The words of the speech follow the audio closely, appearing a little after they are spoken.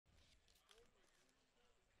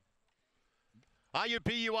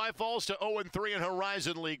IUPUI falls to 0-3 in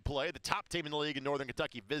Horizon League play. The top team in the league in Northern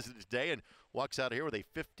Kentucky visited today and walks out of here with a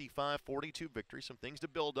 55-42 victory. Some things to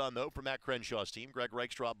build on, though, for Matt Crenshaw's team. Greg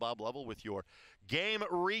Rakestraw, Bob Lovell with your game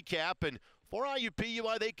recap. And for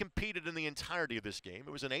IUPUI, they competed in the entirety of this game.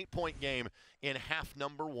 It was an 8-point game in half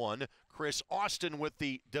number one. Chris Austin with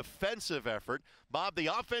the defensive effort. Bob, the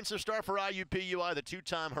offensive star for IUPUI, the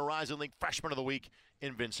two-time Horizon League Freshman of the Week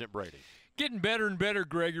in Vincent Brady. Getting better and better,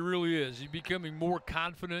 Greg. He really is. He's becoming more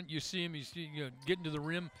confident. You see him. He's getting to the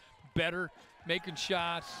rim better, making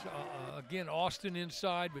shots. Again, Austin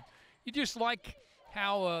inside. But you just like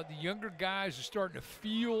how the younger guys are starting to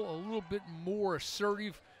feel a little bit more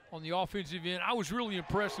assertive on the offensive end. I was really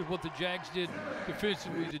impressed with what the Jags did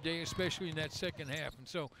defensively today, especially in that second half. And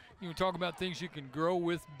so you talk about things you can grow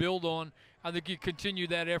with, build on. I think you continue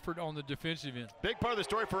that effort on the defensive end. Big part of the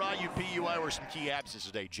story for IUPUI were some key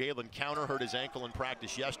absences today. Jalen Counter hurt his ankle in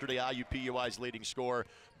practice yesterday, IUPUI's leading scorer.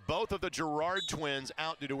 Both of the Girard twins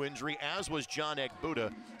out due to injury, as was John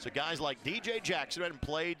Egbuda. So guys like DJ Jackson, who hadn't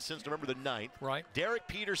played since November the 9th. Right. Derek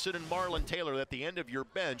Peterson and Marlon Taylor at the end of your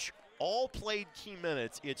bench all played key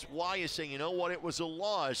minutes. It's why you say, you know what, it was a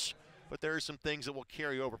loss, but there are some things that will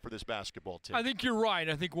carry over for this basketball team. I think you're right.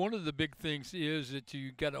 I think one of the big things is that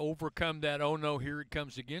you got to overcome that, oh no, here it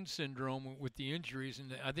comes again syndrome with the injuries,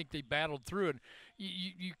 and I think they battled through it.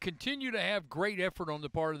 You continue to have great effort on the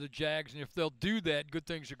part of the Jags, and if they'll do that, good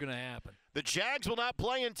things are going to happen. The Jags will not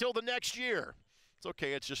play until the next year. It's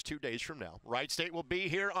okay, it's just 2 days from now. Wright State will be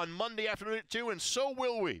here on Monday afternoon at 2, and so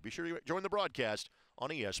will we. Be sure to join the broadcast on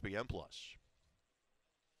ESPN+.